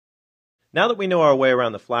Now that we know our way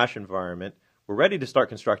around the Flash environment, we're ready to start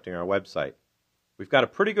constructing our website. We've got a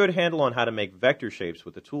pretty good handle on how to make vector shapes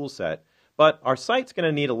with the tool set, but our site's going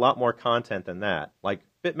to need a lot more content than that, like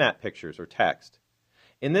bitmap pictures or text.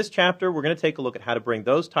 In this chapter, we're going to take a look at how to bring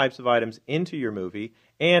those types of items into your movie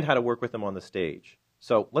and how to work with them on the stage.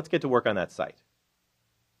 So let's get to work on that site.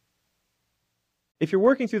 If you're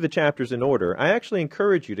working through the chapters in order, I actually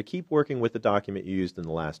encourage you to keep working with the document you used in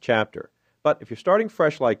the last chapter. But if you're starting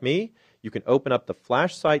fresh like me, you can open up the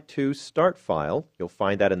Flash Site 2 start file. You'll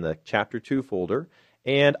find that in the Chapter 2 folder.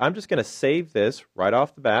 And I'm just going to save this right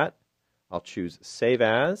off the bat. I'll choose Save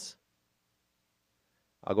As.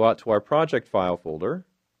 I'll go out to our Project File folder.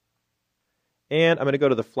 And I'm going to go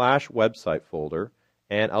to the Flash Website folder.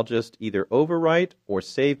 And I'll just either overwrite or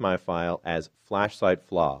save my file as Flash Site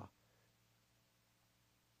Flaw.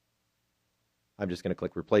 I'm just going to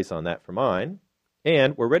click Replace on that for mine.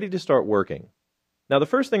 And we're ready to start working. Now the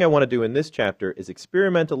first thing I want to do in this chapter is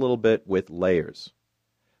experiment a little bit with layers.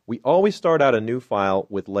 We always start out a new file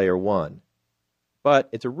with layer 1. But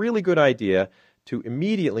it's a really good idea to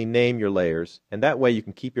immediately name your layers, and that way you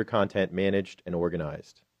can keep your content managed and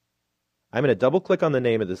organized. I'm going to double click on the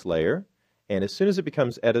name of this layer, and as soon as it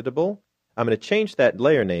becomes editable, I'm going to change that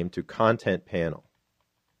layer name to Content Panel.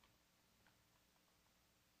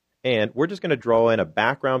 And we're just going to draw in a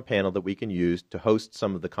background panel that we can use to host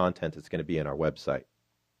some of the content that's going to be in our website.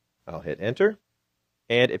 I'll hit Enter.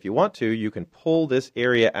 And if you want to, you can pull this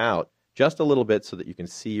area out just a little bit so that you can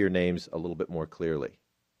see your names a little bit more clearly.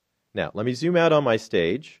 Now, let me zoom out on my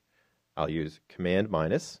stage. I'll use Command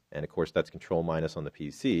minus, and of course that's Control minus on the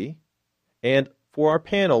PC. And for our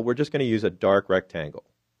panel, we're just going to use a dark rectangle.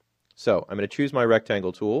 So I'm going to choose my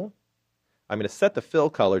rectangle tool. I'm going to set the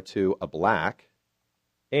fill color to a black.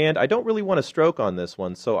 And I don't really want a stroke on this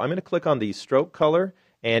one, so I'm going to click on the stroke color,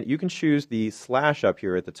 and you can choose the slash up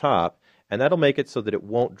here at the top, and that'll make it so that it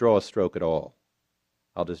won't draw a stroke at all.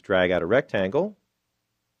 I'll just drag out a rectangle,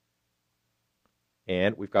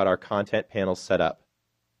 and we've got our content panel set up.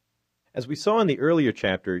 As we saw in the earlier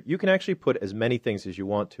chapter, you can actually put as many things as you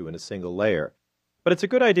want to in a single layer. But it's a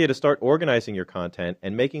good idea to start organizing your content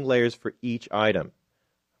and making layers for each item.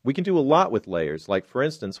 We can do a lot with layers, like for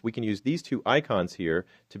instance, we can use these two icons here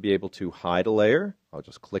to be able to hide a layer. I'll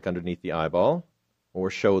just click underneath the eyeball, or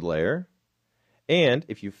show layer. And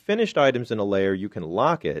if you've finished items in a layer, you can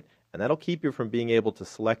lock it, and that'll keep you from being able to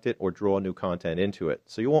select it or draw new content into it.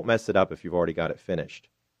 So you won't mess it up if you've already got it finished.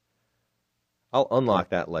 I'll unlock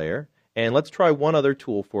that layer, and let's try one other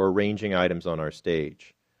tool for arranging items on our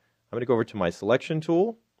stage. I'm going to go over to my Selection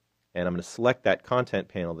tool, and I'm going to select that content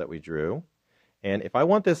panel that we drew. And if I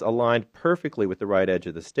want this aligned perfectly with the right edge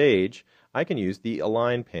of the stage, I can use the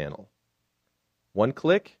Align panel. One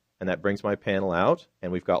click, and that brings my panel out,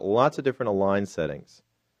 and we've got lots of different align settings.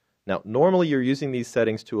 Now, normally you're using these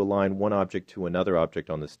settings to align one object to another object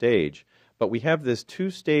on the stage, but we have this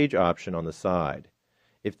two-stage option on the side.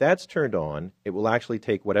 If that's turned on, it will actually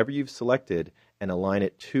take whatever you've selected and align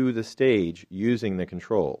it to the stage using the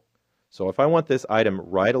control. So if I want this item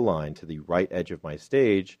right aligned to the right edge of my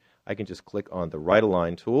stage, I can just click on the Right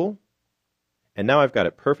Align tool, and now I've got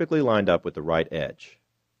it perfectly lined up with the right edge.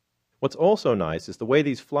 What's also nice is the way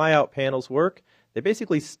these fly-out panels work. They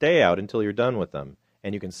basically stay out until you're done with them,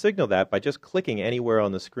 and you can signal that by just clicking anywhere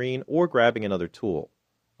on the screen or grabbing another tool.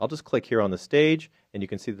 I'll just click here on the stage, and you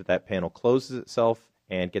can see that that panel closes itself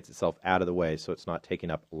and gets itself out of the way so it's not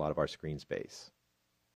taking up a lot of our screen space.